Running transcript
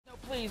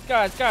Please,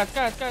 guys.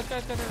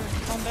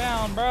 Calm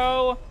down,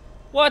 bro.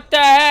 What the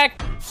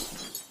heck?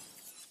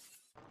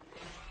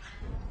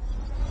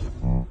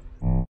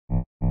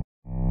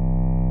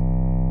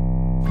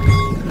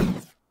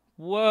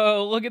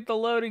 Whoa, look at the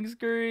loading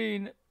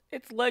screen.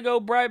 It's Lego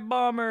Bright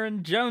Bomber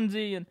and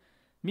Jonesy and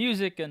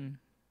music and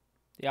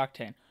the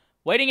Octane.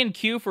 Waiting in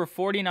queue for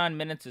 49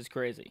 minutes is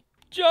crazy.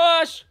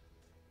 Josh!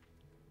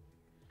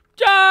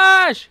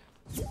 Josh!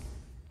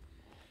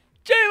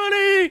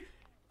 J-Money!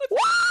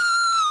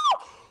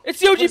 It's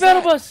the OG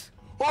Battle Bus!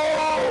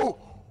 Whoa!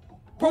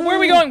 Bro, where are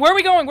we going? Where are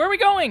we going? Where are we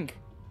going?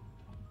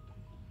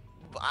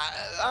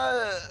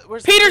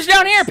 Where's Peter's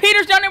down here!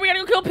 Peter's down here! We gotta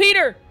go kill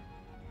Peter!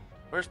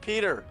 Where's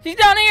Peter? He's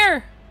down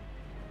here!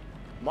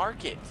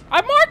 Mark it.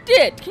 I marked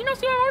it! Can you not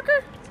see my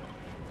marker?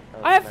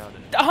 I have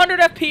 100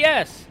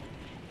 FPS.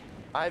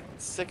 I have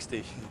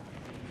 60.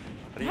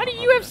 How do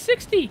you have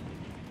 60?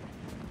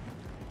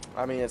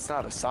 I mean, it's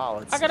not a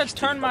solid 60. I gotta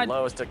turn my... The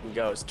lowest it can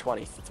go is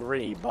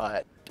 23,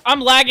 but... I'm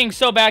lagging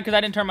so bad because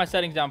I didn't turn my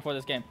settings down for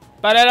this game.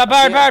 Bird.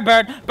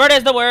 Bird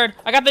is the word.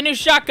 I got the new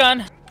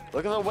shotgun.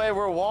 Look at the way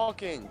we're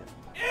walking.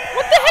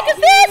 What the heck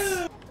is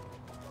this?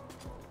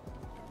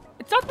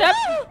 It's not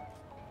that...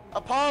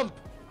 A pump.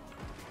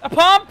 A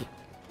pump?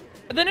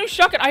 The new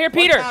shotgun. I hear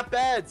Peter. Top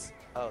beds.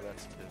 Oh,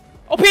 that's two.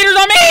 Oh, Peter's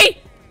on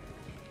me!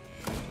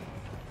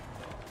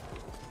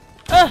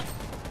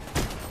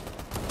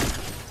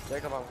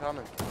 Jacob, I'm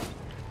coming.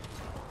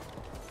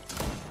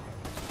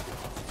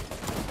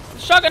 The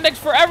shotgun takes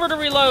forever to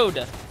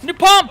reload. New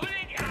pump!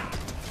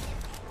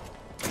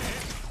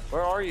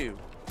 Where are you?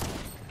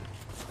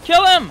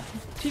 Kill him!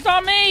 He's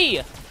on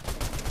me!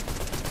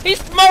 He's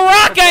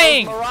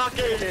Moroccoing!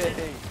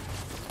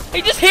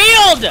 He just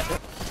healed!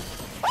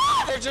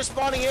 Ah, they're just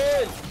spawning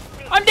in!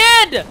 I'm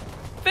dead!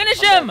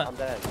 Finish him! I'm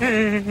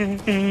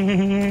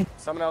dead.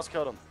 Someone else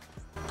killed him.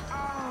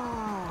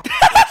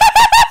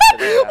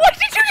 What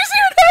did you just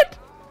hear that?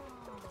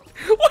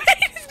 Wait,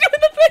 he's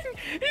doing the thing!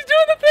 He's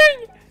doing the thing!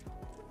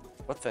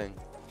 What thing?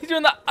 He's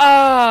doing the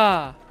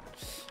No.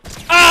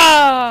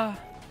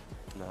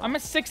 I'm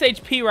at 6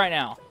 HP right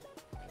now.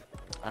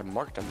 I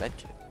marked a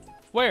medkit.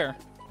 Where?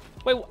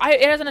 Wait,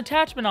 it has an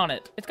attachment on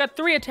it. It's got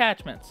 3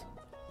 attachments.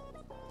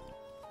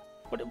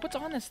 What's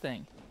on this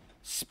thing?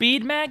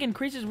 Speed mag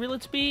increases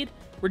reload speed,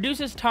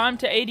 reduces time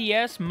to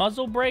ADS,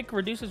 muzzle brake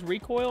reduces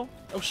recoil.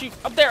 Oh shoot!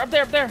 Up there!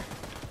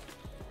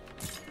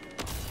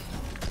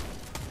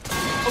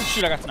 Oh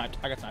shoot! I got sniped.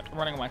 I'm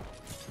running away.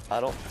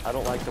 I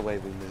don't like the way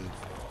we move.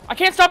 I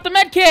can't stop the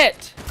med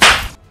kit.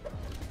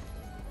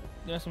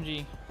 The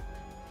SMG.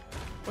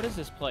 What is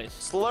this place?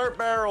 Slurp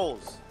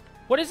barrels.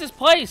 What is this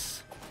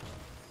place?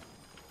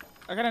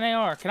 I got an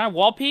AR. Can I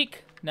wall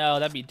peek? No,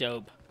 that'd be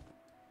dope.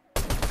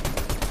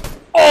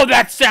 Oh,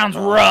 that sounds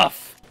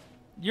rough.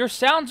 Your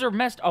sounds are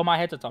messed. Oh, my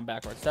headset's on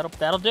backwards.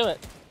 That'll do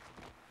it.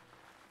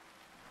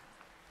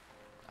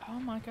 Oh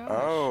my gosh.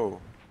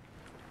 Oh.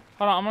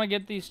 Hold on, I'm gonna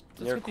get these.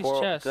 Let's get these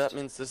chests. That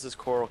means this is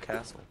Coral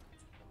Castle.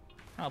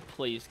 Oh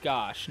please,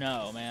 gosh,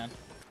 no, man.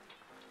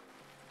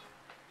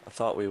 I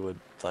thought we would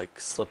like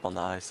slip on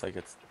the ice like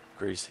it's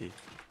greasy.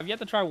 I've yet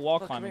to try wall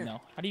climbing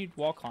though. How do you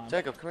wall climb?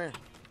 Jacob, come here.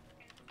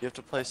 You have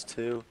to place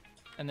 2.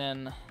 And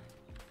then,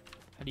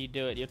 how do you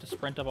do it? You have to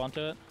sprint up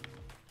onto it.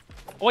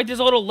 Oh wait, there's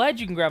a little ledge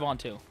you can grab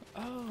onto.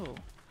 Oh.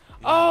 Yeah.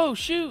 Oh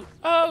shoot!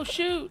 Oh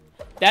shoot!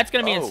 That's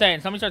gonna be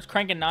insane. Somebody starts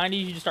cranking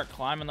 90s, you just start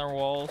climbing their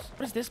walls.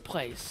 What is this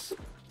place?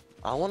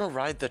 I want to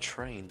ride the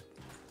train.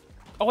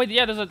 Oh wait,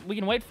 yeah, we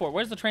can wait for it.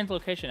 Where's the train's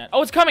location at?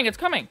 Oh, it's coming! It's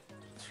coming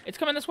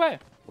this way.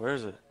 Where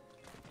is it?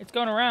 It's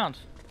going around.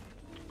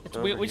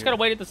 We just gotta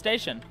wait at the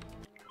station.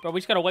 But we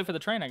just gotta wait for the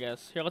train, I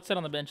guess. Here, let's sit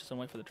on the benches and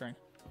wait for the train.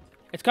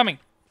 It's coming.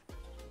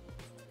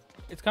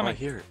 It's coming. Oh, I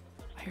hear it.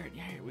 I hear it.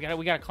 Yeah,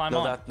 we gotta climb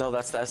on. No,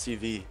 that's the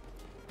SUV.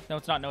 No,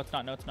 it's not. No, it's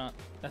not. No, it's not.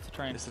 That's the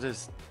train. Yes, it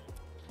is.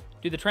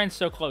 Dude, the train's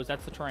so close.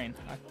 That's the train.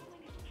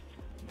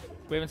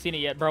 We haven't seen it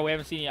yet, bro. We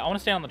haven't seen it yet. I want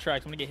to stay on the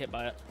tracks. I'm gonna get hit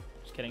by it.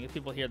 Just kidding. There's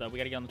people here though. We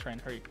gotta get on the train.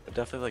 Hurry. It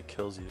definitely like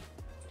kills you.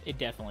 It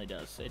definitely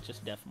does. It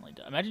just definitely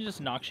does. Imagine it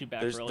just knocks you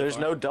back. There's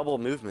no double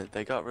movement.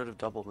 They got rid of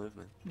double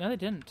movement. No, they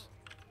didn't.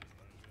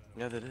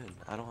 Yeah, they did.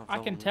 I don't have. I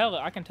can tell it.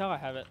 I can tell I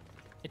have it.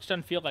 It just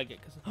doesn't feel like it.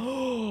 Cause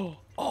oh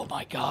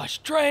my gosh,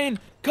 train,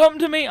 come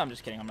to me! I'm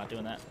just kidding. I'm not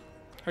doing that.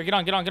 Hurry, get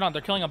on.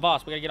 They're killing a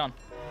boss. We gotta get on.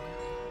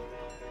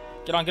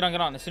 Get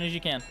on as soon as you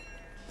can.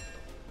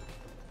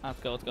 Let's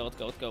go.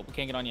 We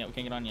can't get on yet.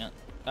 Get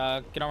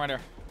on right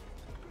there.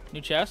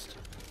 New chest.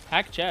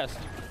 Hack chest.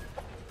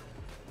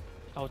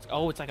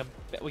 Oh, it's like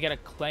we gotta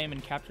claim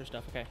and capture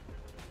stuff. Okay.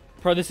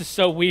 Bro, this is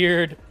so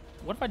weird.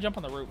 What if I jump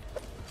on the roof?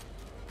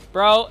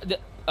 Bro,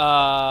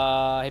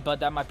 hey bud,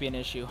 that might be an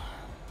issue.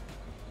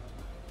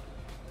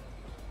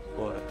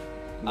 What?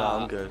 No,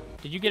 I'm good.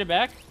 Did you get it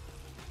back?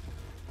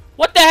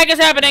 What the heck is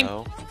happening?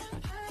 No.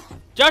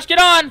 Josh, get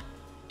on!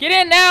 Get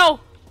in now!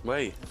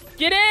 Wait.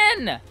 Get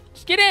in!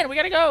 Just get in, we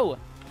gotta go.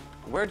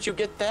 Where'd you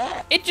get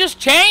that? It just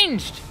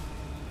changed!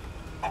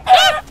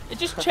 It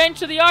just changed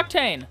to the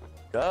octane.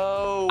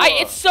 Go!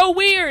 It's so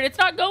weird, it's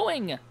not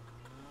going. A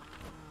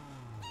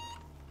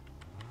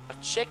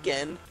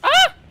chicken?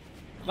 Ah!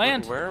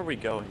 Land. Where are we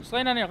going? Just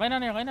land down here. Land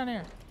down here. Land down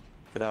here.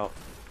 Get out.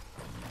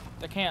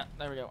 I can't.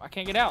 There we go. I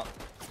can't get out.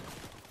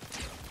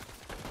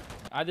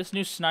 This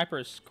new sniper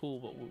is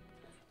cool,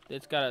 but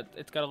it's got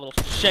a little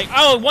shake.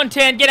 Oh,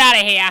 110. Get out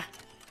of here.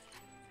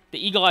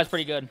 The eagle eye's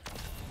pretty good.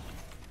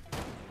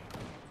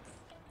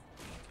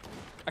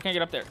 I can't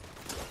get up there.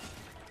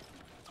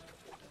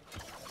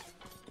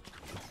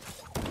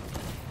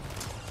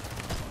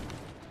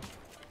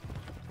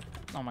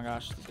 Oh my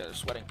gosh, these guys are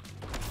sweating.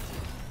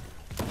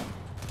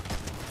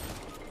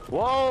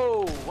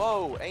 Whoa,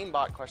 whoa,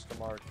 aimbot question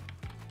mark.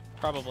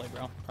 Probably,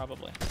 bro.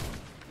 Probably.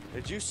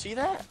 Did you see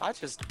that? I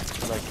just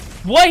like.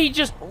 What? He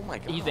just. Oh my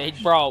god.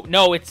 Bro,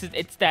 no, it's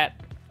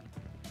that.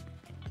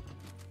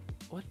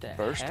 What the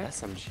First heck?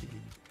 SMG.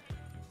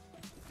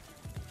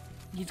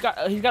 He's got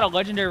a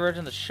legendary version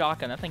of the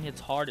shotgun. That thing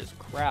hits hard as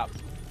crap.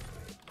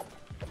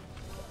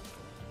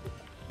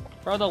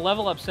 Bro, the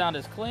level up sound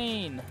is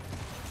clean.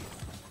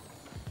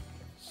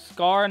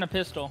 Scar and a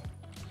pistol.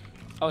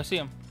 Oh, I see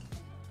him.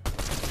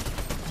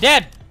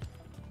 Dead.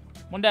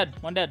 One dead.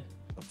 One dead.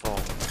 Fall.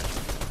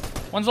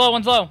 One's low.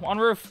 One's low. On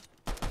roof.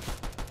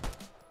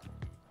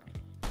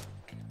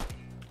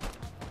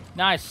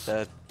 Nice.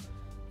 Dead.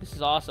 This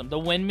is awesome. The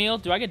windmill.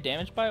 Do I get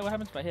damaged by it? What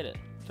happens if I hit it?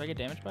 Do I get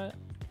damaged by it?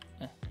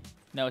 Eh.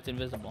 No, it's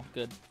invisible.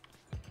 Good.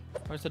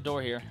 Where's the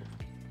door here?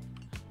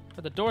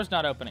 But the door's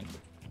not opening.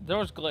 The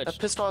door's glitched. That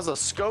pistol has a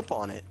scope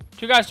on it.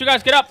 Two guys. Get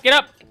up. Get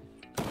up.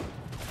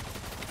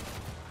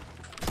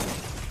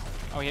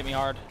 Oh, he hit me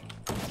hard.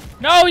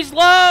 No, he's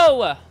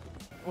low.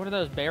 What are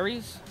those,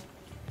 berries?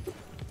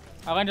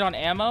 I landed on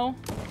ammo.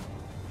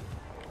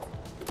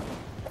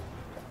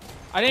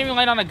 I didn't even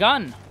land on a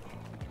gun.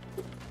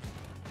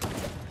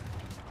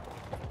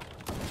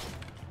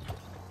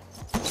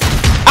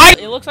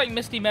 It looks like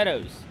Misty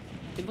Meadows.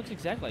 It looks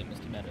exactly like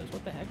Misty Meadows.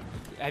 What the heck?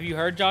 Have you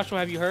heard, Joshua?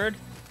 Have you heard?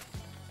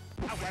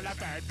 Who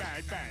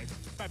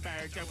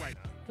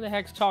the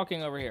heck's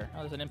talking over here? Oh,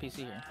 there's an NPC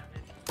here.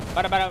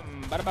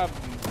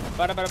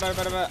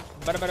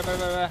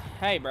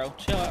 Hey, bro.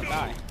 Chill out,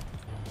 guy.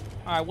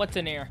 Alright, what's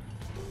in here?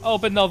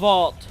 Open the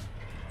vault.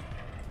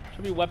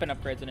 Should be weapon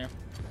upgrades in here.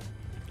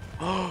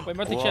 Wait,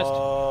 mythic chest.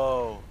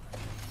 Whoa.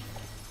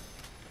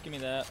 Give me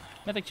that.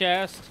 Mythic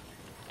chest.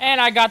 And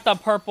I got the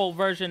purple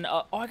version.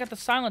 Oh, I got the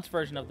silenced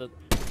version of the...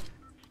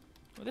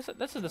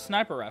 This is the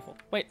sniper rifle.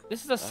 Wait,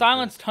 this is a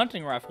silenced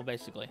hunting rifle,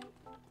 basically.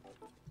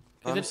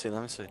 Let me see.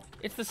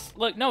 It's this...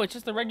 Look, no, it's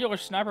just the regular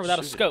sniper without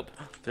a scope.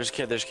 There's a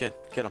kid.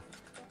 Get him.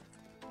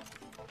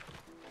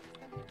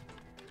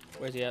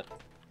 Where's he at?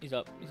 He's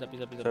up. He's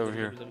over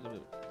here.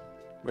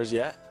 Where's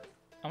he at?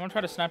 I'm gonna try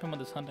to snipe him with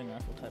this hunting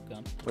rifle type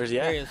gun. Where's he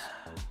at? There he is.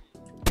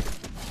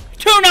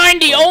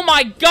 290! Oh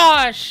my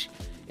gosh!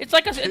 It's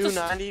like a...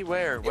 290?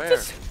 Where?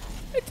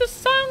 It's a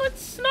silent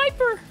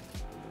sniper!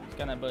 He's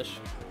got in that bush.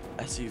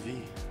 SUV.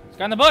 He's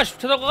got in the bush!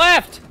 To the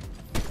left!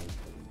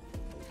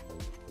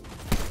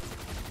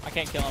 I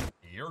can't kill him.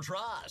 Your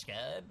trash,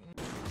 kid.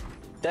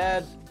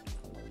 Dead.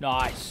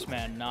 Nice,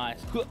 man.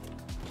 Nice.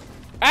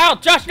 Ow!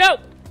 Josh, no!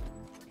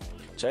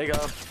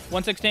 Jacob.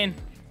 116.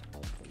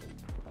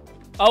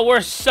 Oh, we're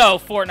so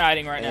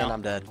Fortniting right now. And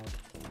I'm dead.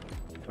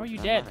 How are you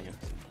dead?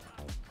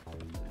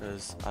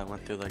 Because I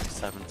went through like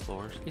 7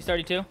 floors. He's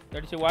 32.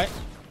 32 white.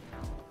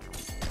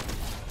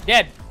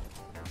 Dead.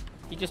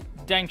 He just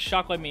dang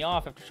shockwaved me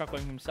off after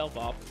shockwaving himself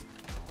off.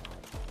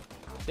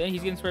 Then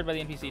he's getting sprayed by the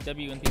NPC.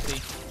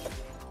 NPC.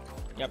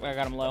 Yep, I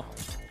got him low.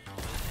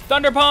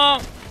 Thunder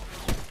Pump!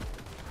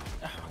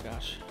 Oh my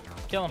gosh.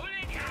 Kill him.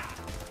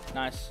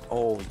 Nice.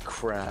 Holy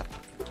crap.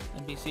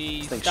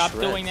 NPC, stop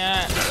doing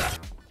that.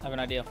 I have an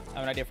idea.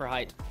 For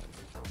height.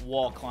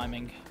 Wall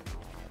climbing.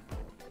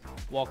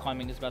 Wall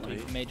climbing is about to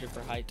be major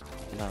for height.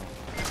 No.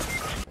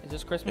 Is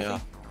this Christmas? Yeah.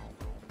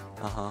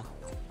 Uh-huh.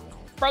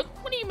 Bro,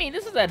 what do you mean?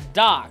 This is a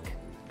dock.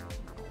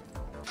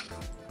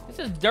 This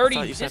is dirty. I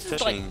thought you said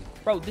fishing.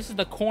 Like, bro, this is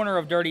the corner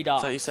of dirty dock.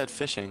 I thought you said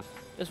fishing.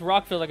 This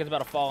rock feels like it's about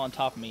to fall on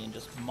top of me and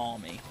just maul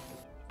me.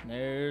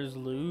 There's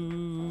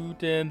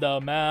loot in the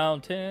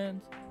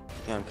mountains.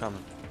 Yeah, I'm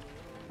coming.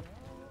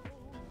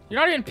 You're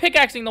not even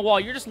pickaxing the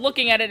wall. You're just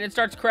looking at it and it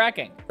starts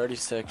cracking.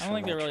 36. I don't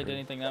think they really did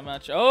anything that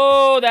much.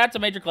 Oh, that's a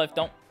major cliff.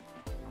 Don't,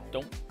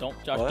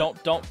 Josh.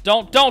 What? Don't,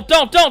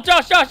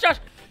 Josh.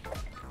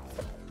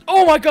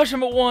 Oh my gosh,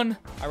 I'm at 1. All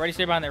right, ready?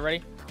 Stay behind there.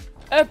 Ready?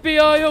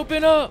 FBI,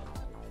 open up.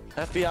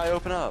 FBI,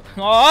 open up.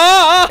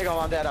 Oh! Jacob,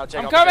 I'm dead. I'm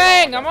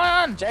coming. I'm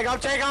on. Jacob,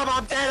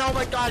 I'm dead. Oh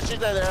my gosh,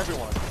 they're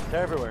everyone.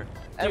 They're everywhere.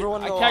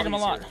 Everyone in the I tagged him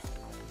lobby a lot. is here.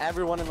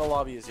 Everyone in the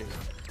lobby is here.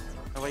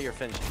 No way you're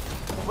finishing.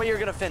 No way you're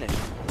gonna finish.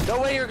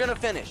 No way you're gonna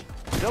finish.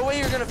 No way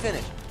you're gonna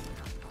finish.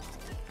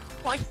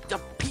 Why the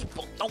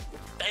people don't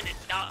finish?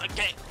 No,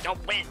 okay,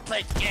 don't win.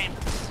 Play the game.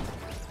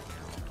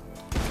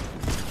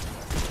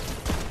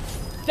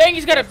 Dang,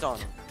 he's got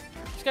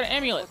an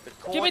amulet.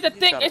 Give me the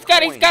thing. He's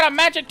got a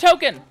magic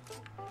token.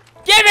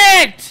 Give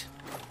it!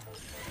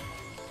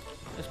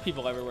 There's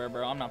people everywhere,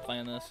 bro. I'm not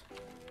playing this.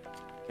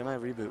 Get my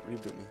reboot me.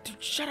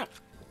 Dude, shut up.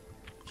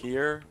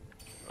 Here,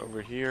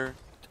 over here.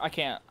 I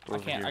can't.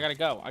 Over here. I gotta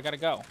go. You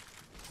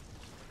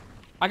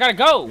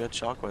got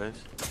shockwaves.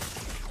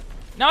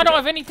 Now I don't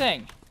have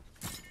anything.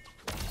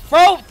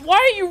 Bro, why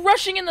are you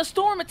rushing in the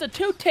storm? It's a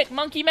two-tick,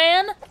 monkey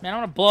man. Man, I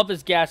want to blow up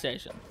this gas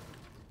station.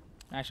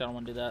 Actually, I don't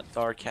want to do that. It's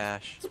our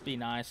cash. Let's be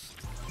nice.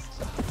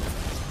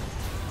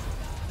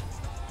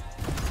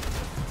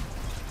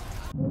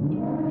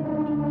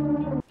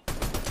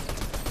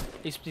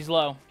 He's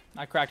low.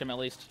 I cracked him at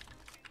least.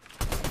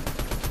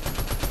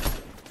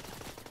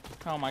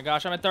 Oh my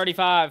gosh, I'm at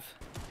 35.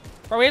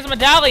 Bro, he has a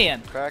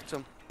medallion. Cracked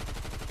him.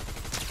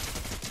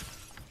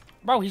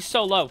 Bro, he's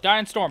so low. Die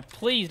in storm.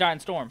 Please die in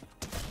storm.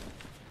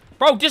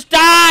 Bro, just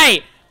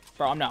die!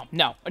 Bro,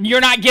 no. You're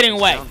not getting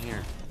away. Down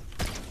here.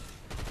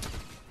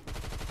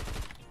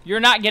 You're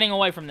not getting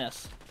away from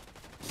this.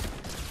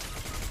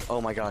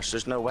 Oh my gosh,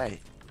 there's no way.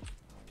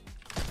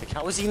 Like,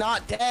 how is he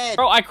not dead?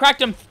 Bro, I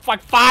cracked him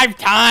like 5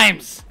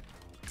 times.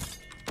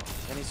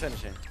 And he's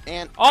finishing.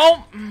 And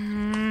oh,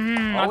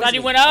 I thought he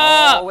went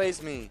up.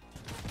 Always me.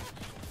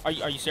 Are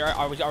you serious?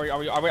 Are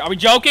we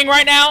joking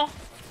right now?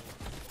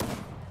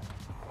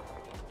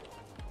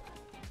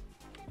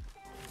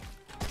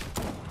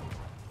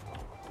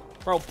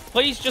 Bro,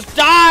 please just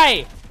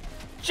die!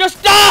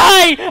 Just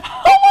die!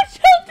 How much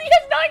health? He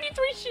has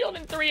 93 shield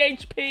and 3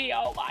 HP.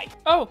 Oh my.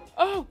 Oh,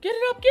 get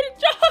it up, get it,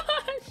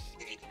 Josh!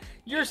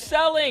 You're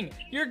selling.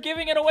 You're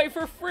giving it away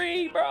for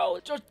free, bro.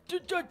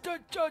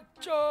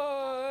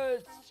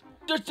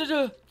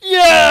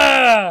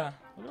 Yeah!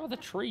 Look at all the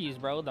trees,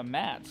 bro. The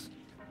mats.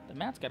 The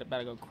mats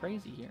better go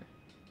crazy here.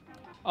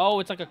 Oh,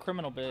 it's like a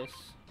criminal base.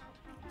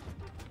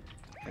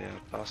 Yeah,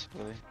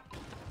 possibly.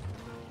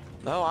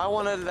 No, I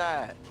wanted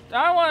that.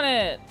 I want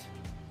it.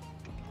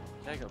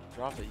 Jacob,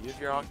 drop it. Use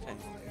your octane.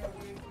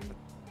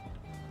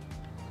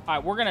 All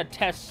right, we're gonna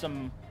test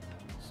some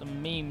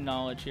meme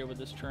knowledge here with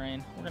this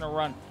train. We're gonna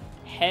run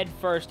head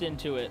first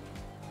into it.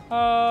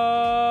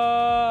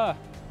 I'm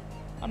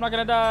not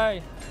gonna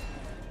die.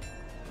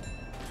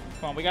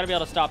 Come on, we gotta be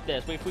able to stop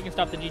this. If we can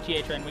stop the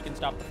GTA train, we can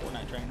stop the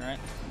Fortnite train, right?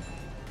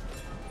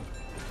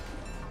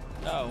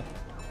 No.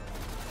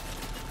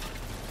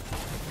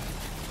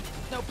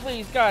 No,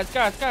 please, guys.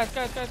 Calm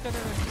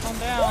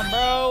down,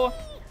 bro.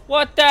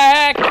 What the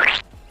heck?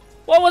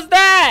 What was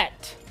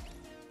that?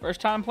 First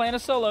time playing a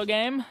solo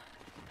game.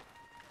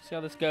 See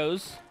how this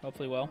goes.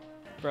 Hopefully well.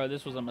 Bro,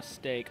 this was a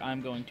mistake. I'm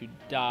going to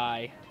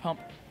die. Pump.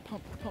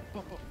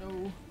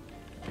 No.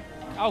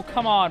 Oh,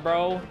 come on,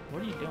 bro.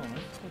 What are you doing?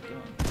 What's this guy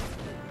doing?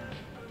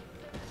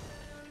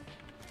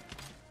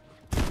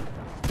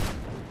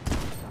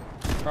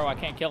 Bro, I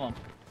can't kill him.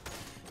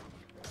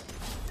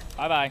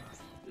 Bye-bye.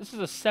 This is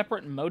a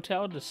separate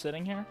motel just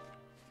sitting here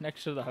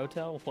next to the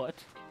hotel.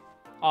 What?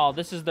 Oh,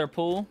 this is their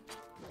pool?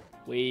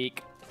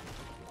 Weak.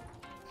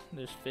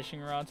 There's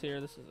fishing rods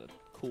here. This is a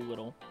cool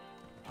little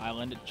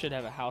island. It should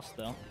have a house,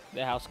 though.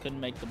 The house couldn't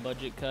make the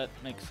budget cut.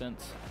 Makes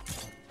sense.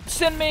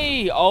 Send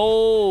me!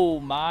 Oh,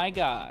 my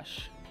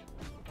gosh.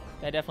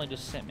 That definitely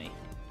just sent me.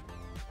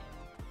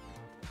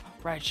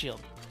 Riot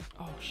shield.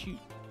 Oh, shoot.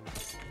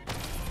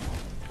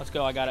 Let's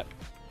go. I got it.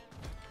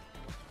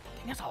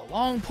 Dang, that's a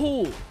long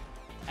pool.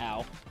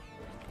 Ow.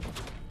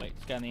 Wait,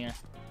 it's got in the air.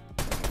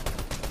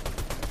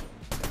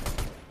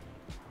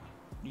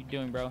 What are you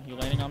doing, bro? You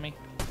landing on me?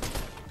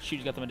 Shoot,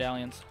 he's got the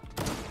medallions.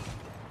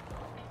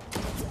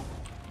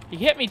 He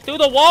hit me through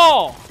the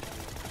wall!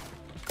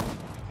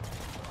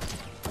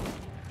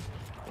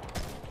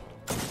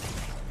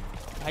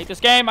 I hate this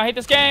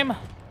game!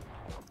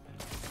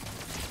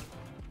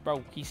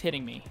 Bro, he's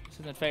hitting me. This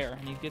isn't fair.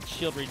 I need to get the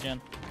shield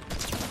regen.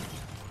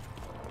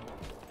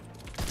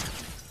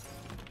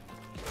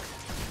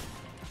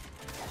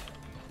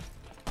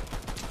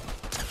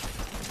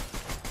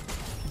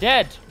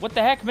 Dead. What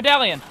the heck?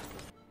 Medallion.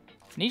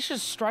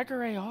 Nisha's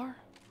Striker AR?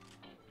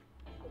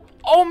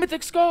 Oh,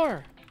 Mythic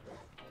Scar.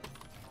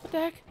 What the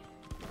heck?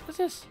 What's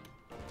this?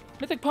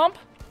 Mythic Pump?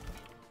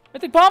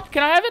 Mythic Pump?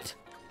 Can I have it?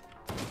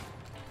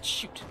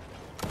 Shoot.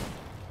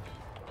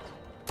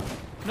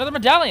 Another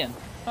medallion.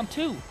 Found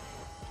 2.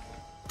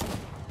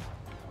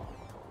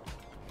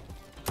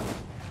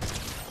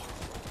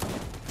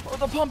 Oh,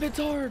 the pump hits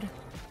hard.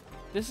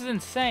 This is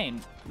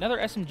insane. Another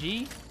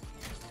SMG?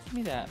 Give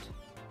me that.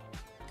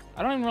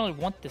 I don't even really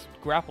want this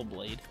grapple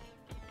blade.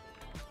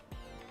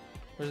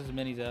 Where's the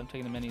minis at? I'm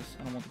taking the minis.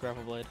 I don't want the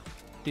grapple blade.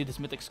 Dude, this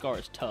Mythic Scar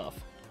is tough.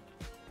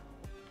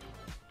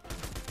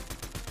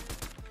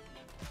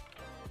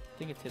 I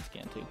think it's hit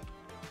scan too.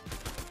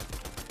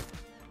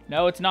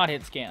 No, it's not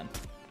hit scan.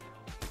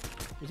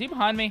 Was he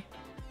behind me?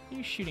 Who are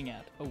you shooting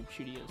at? Oh,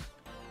 shoot, he is.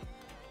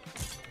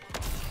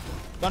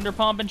 Thunder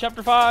Pump in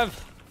Chapter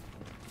 5.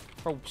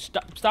 Bro,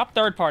 stop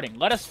third partying.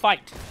 Let us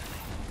fight.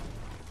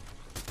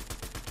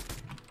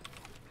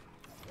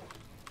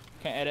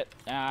 Can't edit.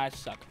 Ah, I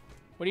suck.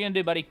 What are you gonna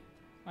do, buddy?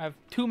 I have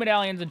 2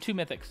 medallions and 2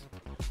 mythics.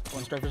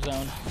 Going straight for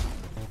zone.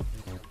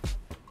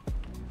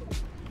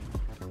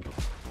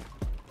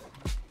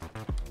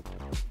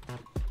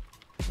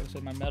 Gotta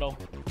save my medal.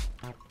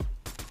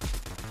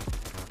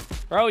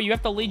 Bro, you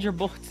have to lead your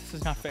bullets. This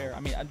is not fair.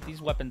 I mean,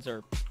 these weapons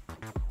are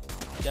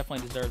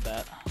definitely deserve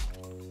that.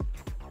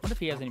 What if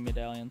he has any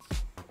medallions?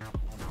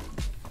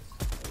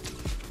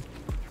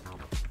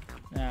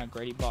 Nah,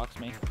 great. He boxed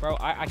me. Bro,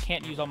 I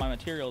can't use all my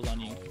materials on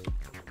you.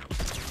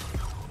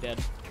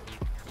 Dead.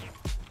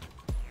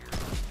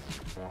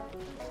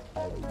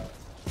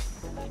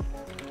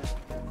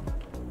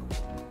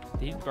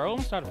 Bro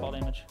almost started fall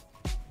damage.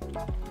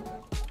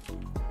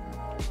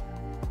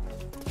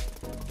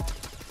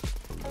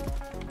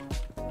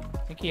 I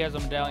think he has a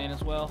medallion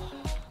as well.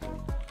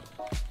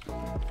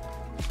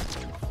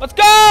 Let's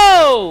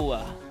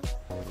go!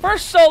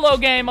 First solo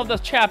game of the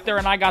chapter,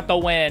 and I got the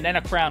win, and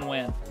a crown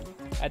win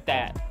at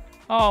that.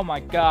 Oh my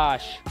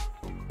gosh.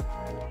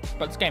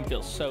 But this game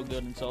feels so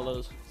good in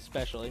solos,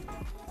 especially.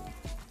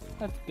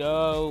 Let's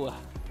go.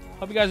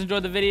 Hope you guys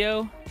enjoyed the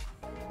video.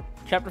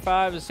 Chapter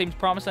 5, it seems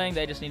promising.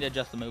 They just need to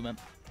adjust the movement.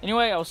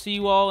 Anyway, I'll see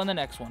you all in the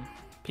next one.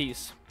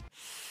 Peace.